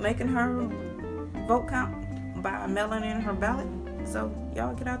 making her vote count by mailing in her ballot. So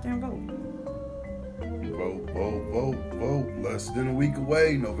y'all get out there and vote. Vote. Less than a week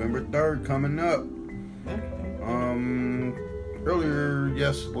away. November 3rd coming up.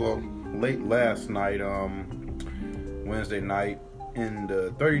 Late last night, Wednesday night, in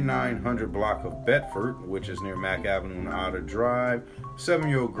the 3900 block of Bedford, which is near Mack Avenue and Otter Drive,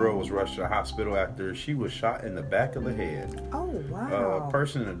 7-year-old girl was rushed to the hospital after she was shot in the back of the head. Oh, wow. A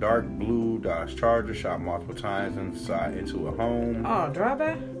person in a dark blue Dodge Charger shot multiple times inside into a home. Oh,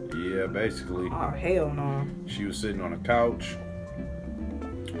 drive-by? Yeah, basically. Oh, hell no. She was sitting on a couch.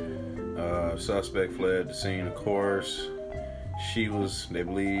 Suspect fled the scene, of course. They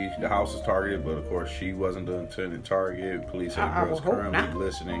believe the house was targeted, but of course she wasn't the intended target. Police say the girl is currently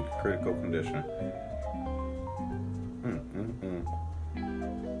listed in critical condition.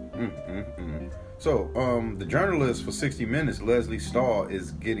 So, the journalist for 60 Minutes, Leslie Stahl,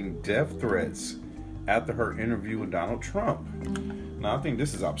 is getting death threats after her interview with Donald Trump. Now, I think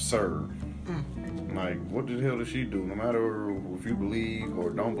this is absurd. Like, what the hell does she do? No matter if you believe or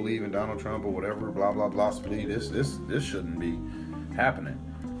don't believe in Donald Trump or whatever, blah, blah, blah, this shouldn't be happening.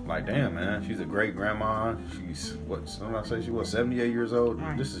 Like, damn, man, she's a great grandma. She's, she was 78 years old.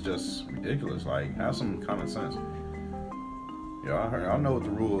 Right. This is just ridiculous. Like, have some common sense. Yeah, I know what the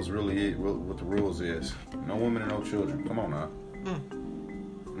rules is. No women and no children. Come on now.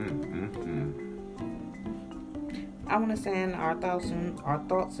 I want to send our thoughts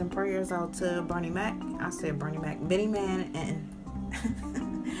and prayers out to Bernie Mac. I said Bernie Mac, Benny Man and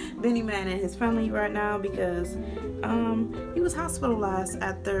Benny Man and his family right now because he was hospitalized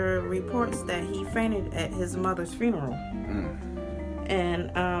after reports that he fainted at his mother's funeral.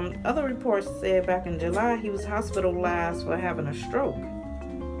 And other reports said back in July he was hospitalized for having a stroke.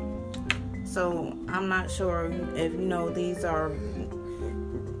 So I'm not sure if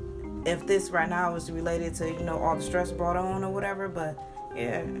if this right now is related to all the stress brought on or whatever, but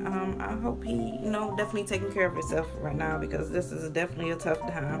yeah, I hope he definitely taking care of himself right now because this is definitely a tough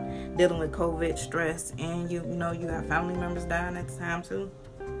time dealing with COVID stress, and you got family members dying at the time too.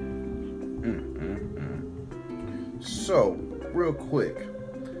 So real quick,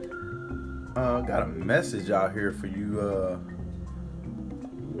 got a message out here for you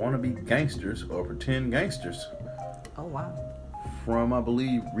wannabe gangsters or pretend gangsters. Oh wow. From, I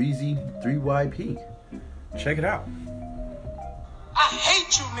believe, Reezy 3YP. Check it out. I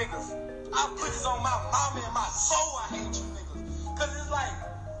hate you niggas. I put this on my mama and my soul. I hate you niggas. Cause it's like,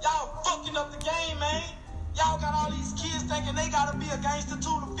 y'all fucking up the game, man. Y'all got all these kids thinking they gotta be a gangster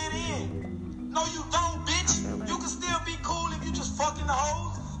too to fit in. No, you don't, bitch. You can still be cool if you just fucking the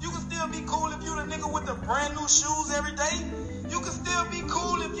hoes. You can still be cool if you the nigga with the brand new shoes every day. You can still be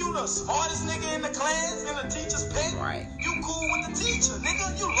cool if you the smartest nigga in the class and the teacher's pet. Right. You cool with the teacher,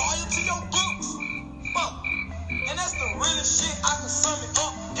 nigga. You loyal to your books. Fuck. And that's the realest shit. I can sum it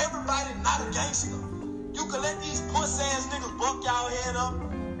up. Everybody not a gangster. You can let these puss ass niggas buck y'all head up.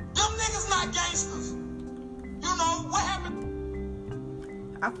 Them niggas not gangsters. You know what happened?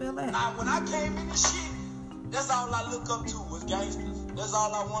 I feel that. Now when I came in this shit, that's all I look up to was gangsters. That's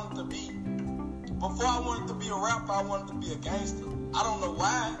all I wanted to be. Before I wanted to be a rapper, I wanted to be a gangster. I don't know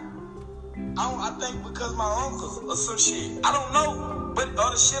why. I think because my uncles or some shit. I don't know. But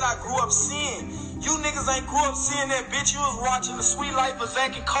other shit I grew up seeing. You niggas ain't grew up seeing that, bitch. You was watching The Sweet Life of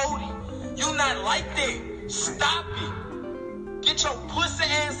Zack and Cody. You not like that. Stop it. Get your pussy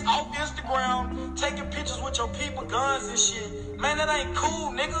ass off Instagram, taking pictures with your people, guns and shit. Man, that ain't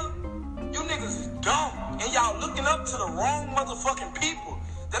cool, nigga. You niggas is dumb. And y'all looking up to the wrong motherfucking people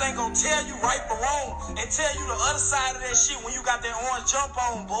that ain't gonna tell you right from wrong and tell you the other side of that shit when you got that orange jump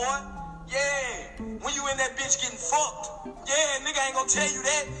on, boy. Yeah, when you in that bitch getting fucked. Yeah, nigga ain't gonna tell you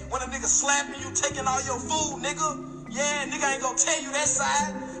that when a nigga slapping you, taking all your food, nigga. Yeah, nigga ain't gonna tell you that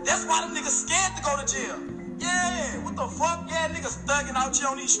side. That's why the niggas scared to go to jail. Yeah, what the fuck? Yeah, niggas thugging out here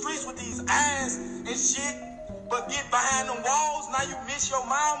on these streets with these eyes and shit. But get behind them walls, now you miss your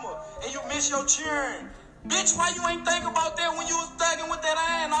mama and you miss your children. Bitch, why you ain't think about that when you was thugging with that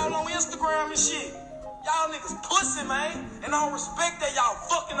iron all on Instagram and shit? Y'all niggas pussy, man. And I don't respect that y'all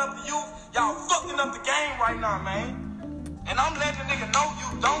fucking up the youth. Y'all fucking up the game right now, man. And I'm letting the nigga know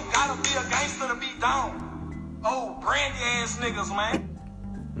you don't gotta be a gangster to be down. Oh, brandy ass niggas, man.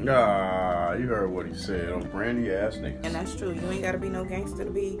 Nah, you heard what he said. On brandy ass niggas. And that's true. You ain't gotta be no gangster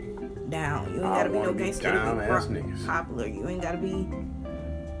to be down. You ain't gotta be no gangster to be popular. You ain't gotta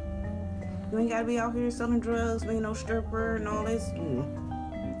be out here selling drugs, being no stripper and all this,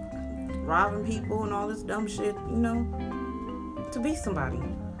 robbing people and all this dumb shit, to be somebody.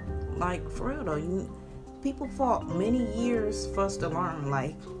 Like, for real though, people fought many years for us to learn,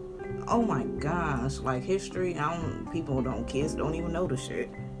 like, oh my gosh, like history, kids don't even know the shit.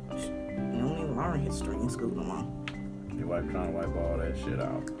 You don't even learn history in school no more. Your wife trying to wipe all that shit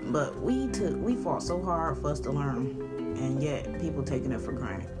out. But we fought so hard for us to learn, and yet people taking it for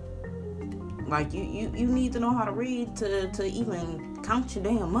granted. Like, you need to know how to read to even count your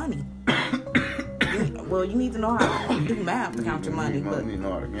damn money. You need to know how to do math to count your money. But you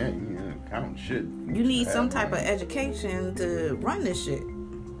know how to count shit. You need some type of education to run this shit.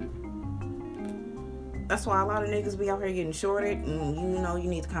 That's why a lot of niggas be out here getting shorted, and you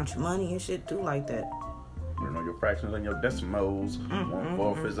need to count your money and shit too like that. You know your fractions and your decimals.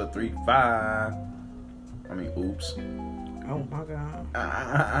 1/4 is a 3/5. I mean, oops. Oh my god.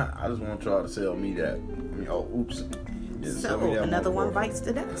 I just want y'all to tell me that. Oops. So another one bites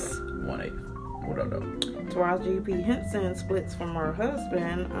the dust. 1/8. What up, though? Taraji P. Henson splits from her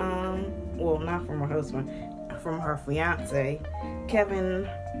husband. Not from her husband, from her fiance, Kevin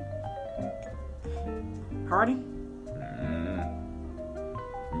Harding.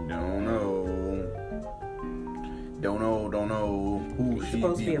 Don't know who she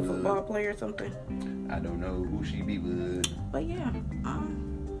supposed to be a football player or something. I don't know who she be with. But yeah,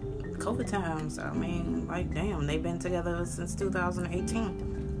 COVID times. I mean, like, damn, they've been together since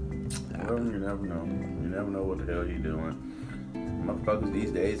 2018. Well, you never know. You never know what the hell you doing. Motherfuckers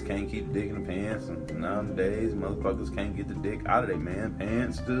these days can't keep the dick in the pants, and nowadays motherfuckers can't get the dick out of their man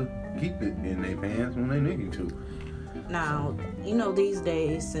pants to keep it in their pants when they need to. Now, these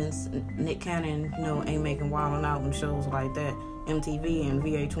days, since Nick Cannon, ain't making Wild 'N Out and shows like that, MTV and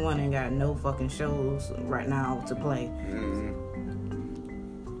VH1 ain't got no fucking shows right now to play. Mm-hmm.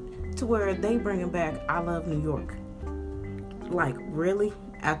 To where they bringing back I Love New York. Like, really?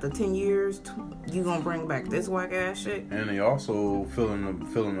 After 10 years, you gonna bring back this whack ass shit? And they also feeling the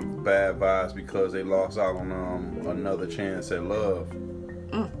bad vibes because they lost out on Another Chance at Love.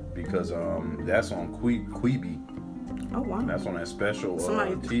 Because that's on Quibi. Oh wow. That's on that special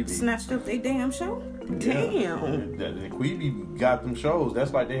Somebody TV. Snatched up their damn show? Damn. The Quibi got them shows.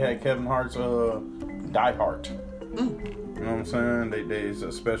 That's like they had Kevin Hart's Die Hard. You know what I'm saying? They it's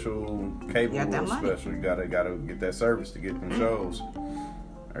a special cable special. You gotta get that service to get them shows.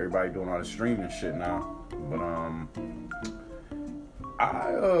 Everybody doing all the streaming shit now. But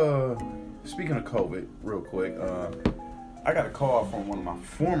speaking of COVID, real quick, I got a call from one of my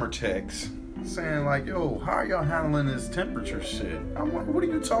former techs saying like, yo, how are y'all handling this temperature shit? I'm like, what are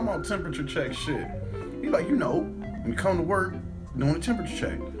you talking about temperature check shit? He like, you come to work doing a temperature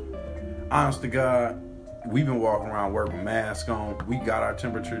check. Honest to God, we've been walking around work with masks on. We got our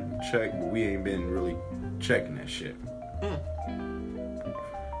temperature checked, but we ain't been really checking that shit.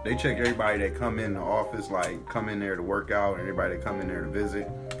 They check everybody that come in the office, like come in there to work out, and everybody that come in there to visit.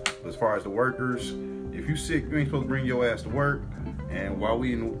 But as far as the workers, if you sick, you ain't supposed to bring your ass to work. And while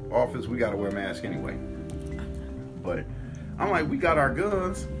we in the office, we gotta wear masks anyway. But I'm like, we got our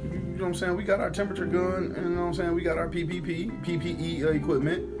guns. You know what I'm saying? We got our temperature gun, and you know what I'm saying? We got our PPE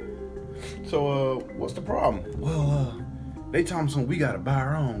equipment. So what's the problem? Well, they told me we gotta buy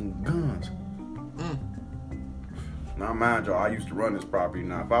our own guns. Now mind y'all, I used to run this property.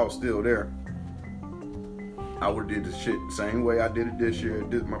 Now if I was still there, I would have did this shit the same way I did it this year.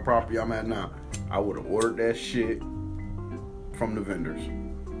 This is my property I'm at now. I would have ordered that shit from the vendors.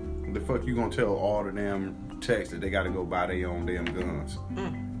 The fuck you gonna tell all the damn techs that they gotta go buy their own damn guns?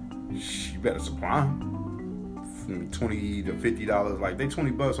 You better supply them. From $20 to $50, like they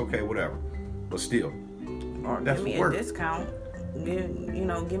 $20, okay, whatever. But still, or that's give me work. A discount.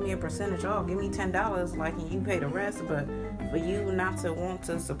 Give me a percentage off. Give me $10, like, and you pay the rest. But for you not to want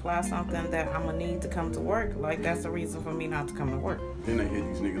to supply something that I'm gonna need to come to work, like that's the reason for me not to come to work. Then they hit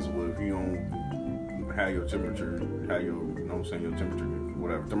these niggas with, if you don't have your temperature, your temperature,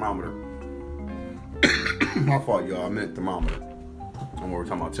 whatever, thermometer. My fault, y'all. I meant thermometer. And we're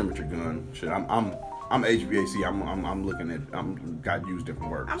talking about temperature gun shit. I'm HVAC. I'm looking at. Got to use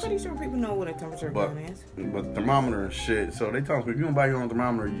different words. I'm pretty sure people know what a temperature gun is. But thermometer and shit. So they tell us if you don't buy your own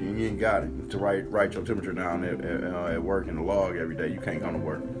thermometer and you ain't got it to write your temperature down at work in the log every day, you can't come to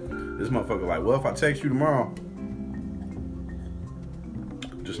work. This motherfucker like, well, if I text you tomorrow,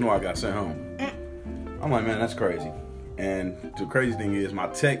 just know I got sent home. I'm like, man, that's crazy. And the crazy thing is, my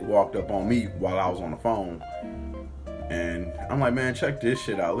tech walked up on me while I was on the phone. And I'm like, man, check this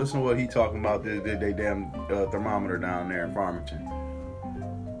shit out. Listen to what he talking about, they damn thermometer down there in Farmington.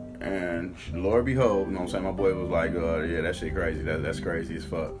 And Lord behold, you know what I'm saying? My boy was like, yeah, that shit crazy. That's crazy as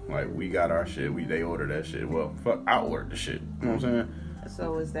fuck. Like, we got our shit. They ordered that shit. Well, fuck, I ordered the shit. You know what I'm saying?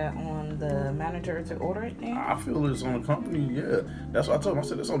 So is that on the manager to order it now? I feel it's on the company, yeah. That's what I told him. I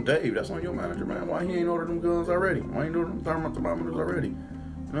said, that's on Dave. That's on your manager, man. Why he ain't ordered them guns already? Why he ain't ordered them thermometers already?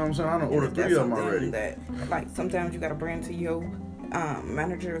 You know what I'm saying? I done ordered 3 of them already. That, like, sometimes you got to bring to your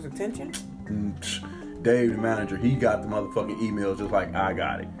manager's attention? Dave, the manager, he got the motherfucking emails just like I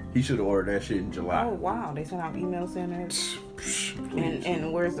got it. He should have ordered that shit in July. Oh, wow. They sent out emails saying that?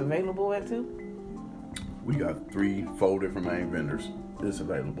 And where it's available at, too? We got 4 different main vendors. It's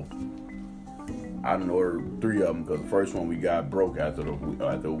available. I done ordered 3 of them because the first one we got broke after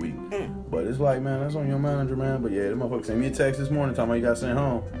a week. But it's like, man, that's on your manager, man. But yeah, the motherfucker sent me a text this morning talking about you got sent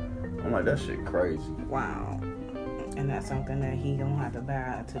home. I'm like, that shit crazy. Wow. And that's something that he don't have to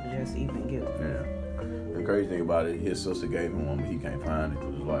buy to just even get. Yeah. The crazy thing about it, his sister gave him one, but he can't find it.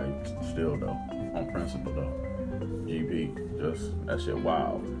 Cause it's like, still though, on principle though. GP, just, that shit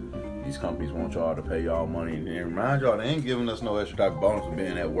wild. These companies want y'all to pay y'all money. And remind y'all, they ain't giving us no extra type of bonus for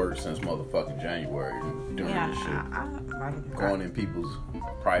being at work since motherfucking January. Doing this shit. Going in people's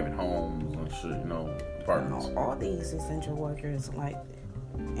private homes and shit, apartments. All these essential workers, like,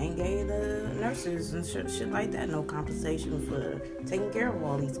 ain't gave the nurses and shit like that no compensation for taking care of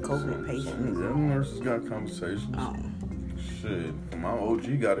all these COVID patients. Yeah, nurses got compensations. Shit, my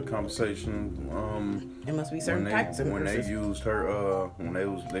OG got a compensation. It must be certain types of when nurses. they used her,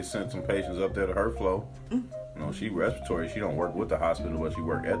 they sent some patients up there to her flow. She respiratory. She don't work with the hospital, but she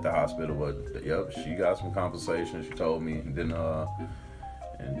work at the hospital. But yep, she got some compensation. She told me.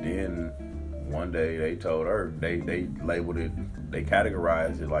 And then one day they told her they labeled it, they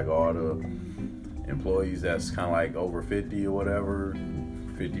categorized it like all the employees that's kind of like over 50 or whatever,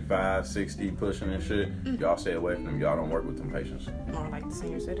 55, 60, pushing and shit, y'all stay away from them. Y'all don't work with them patients. More like the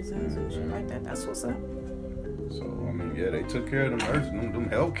senior citizens and shit like that. That's what's up. So, I mean, yeah, they took care of them nurses. Them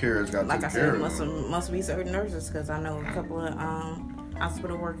healthcare's got like taken care of. Like I said, must be certain nurses, because I know a couple of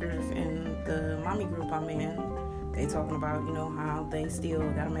hospital workers in the mommy group I'm in. They talking about, you know, how they still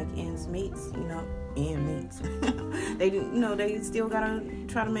gotta make ends meet, you know, they do, you know, they still gotta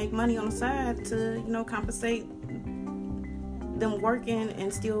try to make money on the side to, you know, compensate them working,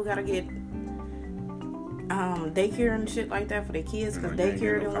 and still gotta get daycare and shit like that for their kids, because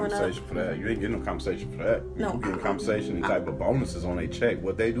daycare didn't went up. For that. You ain't getting no compensation for that. No, you getting compensation and type of bonuses on their check.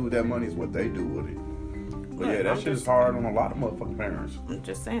 What they do with that money is what they do with it. But yeah, that shit is hard on a lot of motherfucking parents. I'm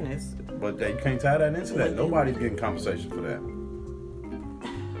just saying this. But they can't tie that into that. Nobody's getting compensation for that.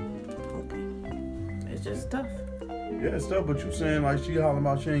 Okay. It's just tough. Yeah, it's tough, but you saying like she hollering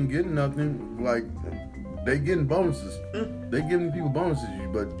about she ain't getting nothing, like they getting bonuses. They giving people bonuses,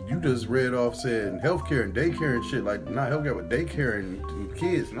 but you just read off saying healthcare and daycare and shit, like not healthcare but daycare and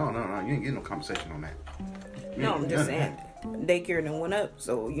kids. No, you ain't getting no compensation on that. No, I'm just saying daycare done went up,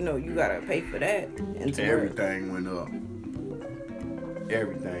 so you know you gotta pay for that. And everything went up.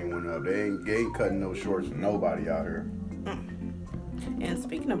 Everything went up. They ain't cutting no shorts for nobody out here. And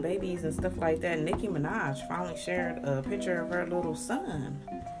speaking of babies and stuff like that, Nicki Minaj finally shared a picture of her little son,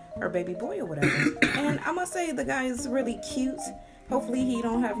 her baby boy or whatever. And I must say the guy is really cute. Hopefully he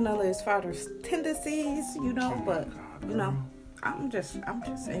don't have none of his father's tendencies, you know. But you know, I'm just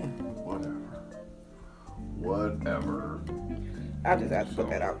saying. Whatever. I just have to put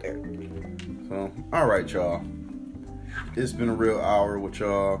that out there. So, all right, y'all. It's been a real hour with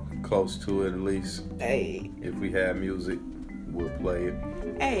y'all, close to it at least. Hey. If we have music, we'll play it.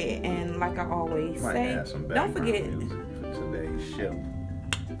 Hey, and like I always say, don't forget for today's show.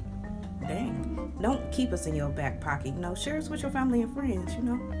 Dang. Don't keep us in your back pocket. You know, share us with your family and friends, you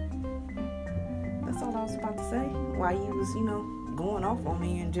know. That's all I was about to say. While you was, you know, going off on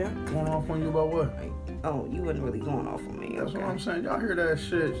me and junk. Going off on you about what? Oh, you wasn't really going off on me. That's what I'm saying. Y'all hear that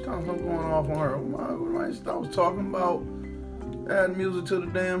shit? She's talking about going off on her. I was talking about adding music to the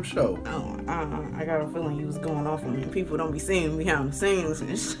damn show. Oh, I got a feeling you was going off on me. People don't be seeing behind the scenes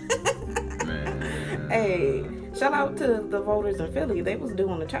and shit. Man. Hey, shout out to the voters in Philly. They was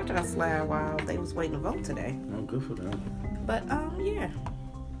doing the cha-cha slide while they was waiting to vote today. Oh, good for them. But, yeah.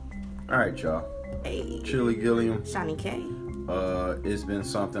 All right, y'all. Hey. Chili Gilliam. Shani K. It's been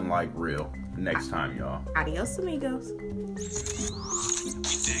something like real. Next time, y'all. Adios, amigos. We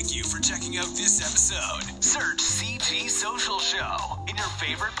thank you for checking out this episode. Search CG Social Show in your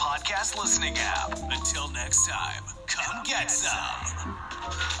favorite podcast listening app. Until next time, come get some.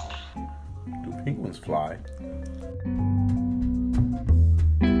 Do penguins fly?